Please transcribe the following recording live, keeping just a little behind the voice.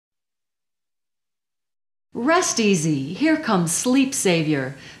Rest easy. Here comes Sleep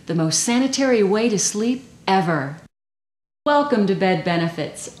Savior, the most sanitary way to sleep ever. Welcome to Bed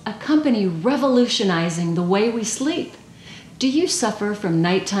Benefits, a company revolutionizing the way we sleep. Do you suffer from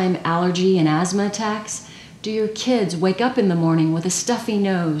nighttime allergy and asthma attacks? Do your kids wake up in the morning with a stuffy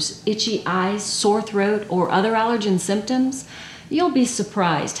nose, itchy eyes, sore throat, or other allergen symptoms? You'll be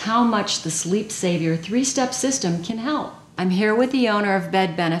surprised how much the Sleep Savior 3-step system can help. I'm here with the owner of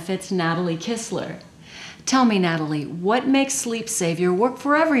Bed Benefits, Natalie Kistler. Tell me, Natalie, what makes Sleep Savior work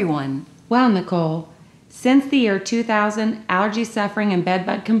for everyone? Well, Nicole, since the year 2000, allergy suffering and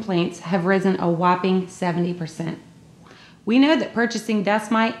bedbug complaints have risen a whopping 70%. We know that purchasing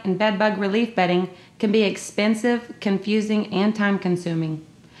dust mite and bedbug relief bedding can be expensive, confusing, and time-consuming.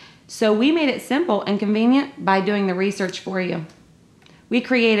 So we made it simple and convenient by doing the research for you. We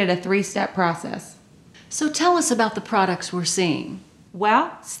created a 3-step process. So tell us about the products we're seeing.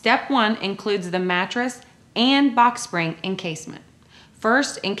 Well, step 1 includes the mattress and box spring encasement.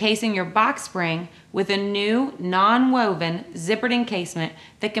 First, encasing your box spring with a new non-woven zippered encasement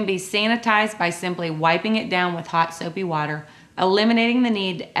that can be sanitized by simply wiping it down with hot soapy water, eliminating the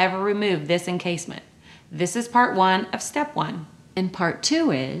need to ever remove this encasement. This is part 1 of step 1. And part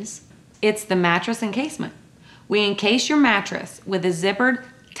 2 is? It's the mattress encasement. We encase your mattress with a zippered,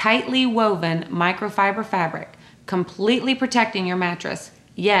 tightly woven microfiber fabric, completely protecting your mattress,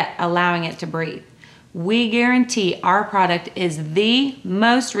 yet allowing it to breathe. We guarantee our product is the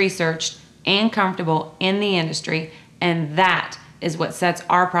most researched and comfortable in the industry, and that is what sets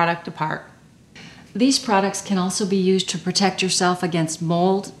our product apart. These products can also be used to protect yourself against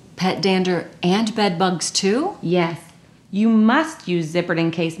mold, pet dander, and bed bugs too? Yes. You must use zippered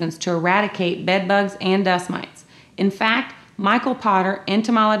encasements to eradicate bed bugs and dust mites. In fact, Michael Potter,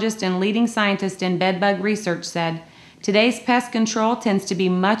 entomologist and leading scientist in bedbug research, said, "Today's pest control tends to be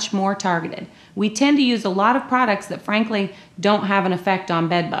much more targeted. We tend to use a lot of products that frankly don't have an effect on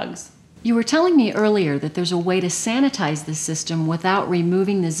bed bugs." You were telling me earlier that there's a way to sanitize this system without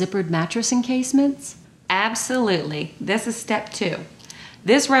removing the zippered mattress encasements? Absolutely. This is step 2.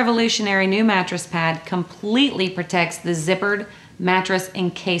 This revolutionary new mattress pad completely protects the zippered mattress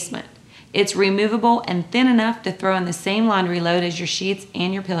encasement. It's removable and thin enough to throw in the same laundry load as your sheets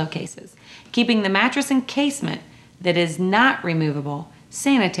and your pillowcases, keeping the mattress encasement that is not removable,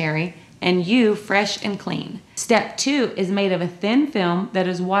 sanitary, and you fresh and clean. Step 2 is made of a thin film that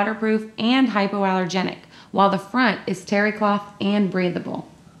is waterproof and hypoallergenic, while the front is terry cloth and breathable.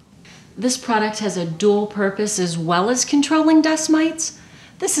 This product has a dual purpose as well as controlling dust mites.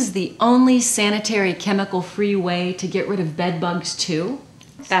 This is the only sanitary chemical-free way to get rid of bed bugs too?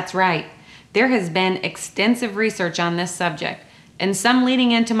 That's right. There has been extensive research on this subject, and some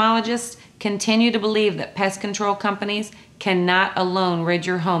leading entomologists continue to believe that pest control companies cannot alone rid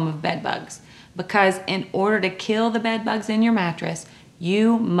your home of bed bugs, because in order to kill the bed bugs in your mattress,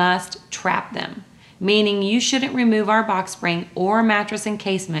 you must trap them, meaning you shouldn't remove our box spring or mattress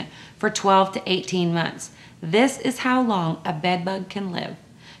encasement for 12 to 18 months. This is how long a bed bug can live.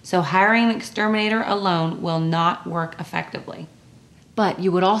 So hiring an exterminator alone will not work effectively. But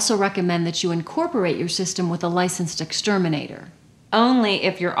you would also recommend that you incorporate your system with a licensed exterminator. Only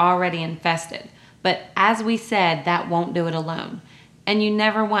if you're already infested. But as we said, that won't do it alone. And you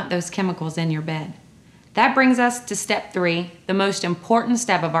never want those chemicals in your bed. That brings us to step 3, the most important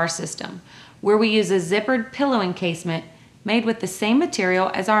step of our system, where we use a zippered pillow encasement made with the same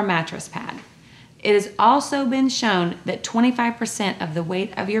material as our mattress pad. It has also been shown that 25% of the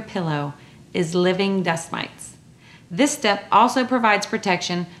weight of your pillow is living dust mites. This step also provides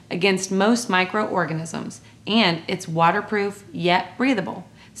protection against most microorganisms, and it's waterproof yet breathable.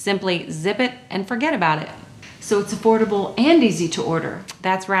 Simply zip it and forget about it. So it's affordable and easy to order.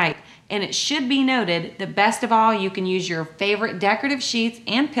 That's right. And it should be noted that best of all, you can use your favorite decorative sheets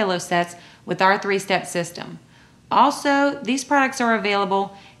and pillow sets with our 3-step system. Also, these products are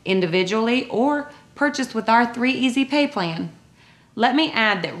available individually or purchased with our 3 Easy Pay plan. Let me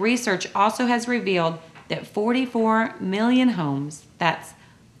add that research also has revealed that 44 million homes, that's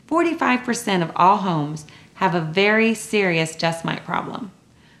 45% of all homes, have a very serious dust mite problem.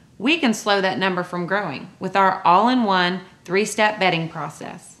 We can slow that number from growing with our all-in-one 3-step bedding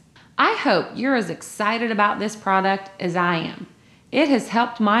process. I hope you're as excited about this product as I am. It has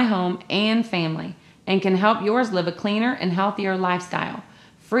helped my home and family and can help yours live a cleaner and healthier lifestyle,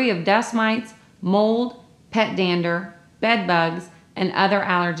 free of dust mites, mold, pet dander, bed bugs, and other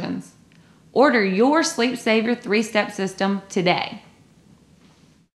allergens. Order your Sleep Savior 3-step system today.